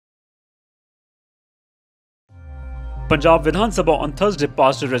Punjab Vidhan Sabha on Thursday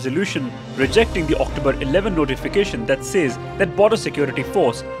passed a resolution rejecting the October 11 notification that says that Border Security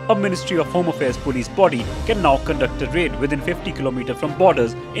Force, a Ministry of Home Affairs police body, can now conduct a raid within 50 km from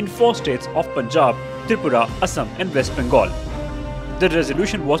borders in 4 states of Punjab, Tripura, Assam and West Bengal. The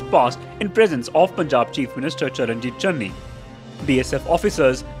resolution was passed in presence of Punjab Chief Minister Charanjit Channi. BSF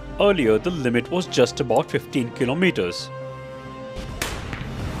officers, earlier the limit was just about 15 kilometers.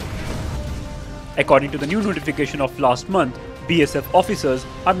 According to the new notification of last month, BSF officers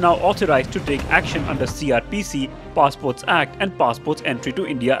are now authorized to take action under CRPC, Passports Act and Passports Entry to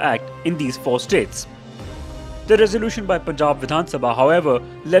India Act in these 4 states. The resolution by Punjab Vidhan Sabha, however,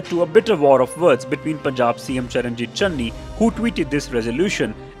 led to a bitter war of words between Punjab CM Charanjit Channi, who tweeted this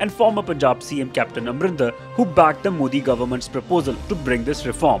resolution, and former Punjab CM Capt Amarinder, who backed the Modi government's proposal to bring this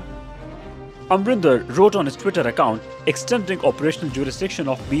reform. Amarinder wrote on his Twitter account, extending operational jurisdiction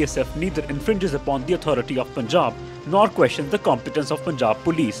of BSF neither infringes upon the authority of Punjab nor questions the competence of Punjab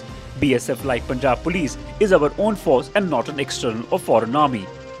Police. BSF, like Punjab Police, is our own force and not an external or foreign army.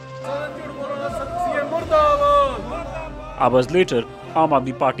 Hours later, Aam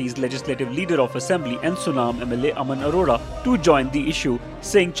Aadmi Party's legislative leader of Assembly and Sunam MLA Aman Arora too joined the issue,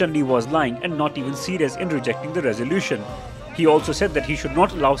 saying Channi was lying and not even serious in rejecting the resolution. He also said that he should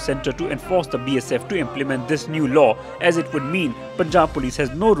not allow Centre to enforce the BSF to implement this new law, as it would mean Punjab Police has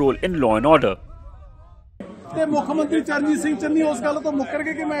no role in law and order. ਤੇ ਮੁੱਖ ਮੰਤਰੀ ਚਰਨਜੀਤ ਸਿੰਘ ਚੰਨੀ ਉਸ ਗੱਲ ਤੋਂ ਮੁੱਕਰ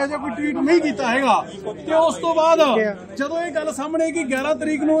ਗਏ ਕਿ ਮੈਂ ਅਜਿਹਾ ਕੋਈ ਟਵੀਟ ਨਹੀਂ ਕੀਤਾ ਹੈਗਾ ਤੇ ਉਸ ਤੋਂ ਬਾਅਦ ਜਦੋਂ ਇਹ ਗੱਲ ਸਾਹਮਣੇ ਕਿ 11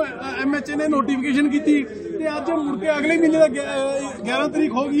 ਤਰੀਕ ਨੂੰ ਐਮਐਚਏ ਨੇ ਨੋਟੀਫਿਕੇਸ਼ਨ ਕੀਤੀ ਤੇ ਅੱਜ ਮੁੜ ਕੇ ਅਗਲੇ ਮਹੀਨੇ ਦਾ 11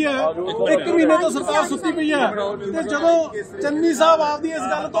 ਤਰੀਕ ਹੋ ਗਈ ਹੈ 1 ਮਹੀਨੇ ਤੋਂ ਸਰਕਾਰ ਸੁੱਤੀ ਪਈ ਹੈ ਤੇ ਜਦੋਂ ਚੰਨੀ ਸਾਹਿਬ ਆਪਦੀ ਇਸ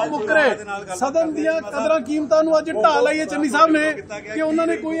ਗੱਲ ਤੋਂ ਮੁੱਕਰੇ ਸਦਨ ਦੀਆਂ ਕਦਰਾਂ ਕੀਮਤਾਂ ਨੂੰ ਅੱਜ ਢਾਹ ਲਈਏ ਚੰਨੀ ਸਾਹਿਬ ਨੇ ਕਿ ਉਹਨਾਂ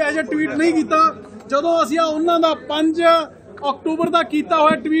ਨੇ ਕੋਈ ਅਜਿਹਾ ਟਵੀਟ ਨਹੀਂ ਕੀਤਾ ਜਦੋਂ ਅਸੀਂ ਉਹਨਾਂ ਦਾ 5 ਅਕਤੂਬਰ ਦਾ ਕੀਤਾ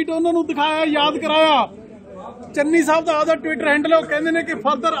ਹੋਇਆ ਟਵੀਟ ਉਹਨਾਂ ਨੂੰ ਦਿਖਾਇਆ ਯਾਦ ਕਰਾਇਆ ਚੰਨੀ ਸਾਹਿਬ ਦਾ ਆਪਦਾ ਟਵਿੱਟਰ ਹੈਂਡਲ ਉਹ ਕਹਿੰਦੇ ਨੇ ਕਿ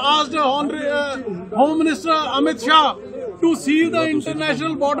further asked home minister Amit Shah to seal the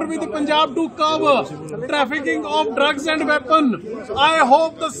international border with Punjab to curb trafficking of drugs and weapons. I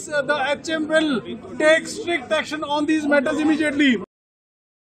hope the HM will take strict action on these matters immediately.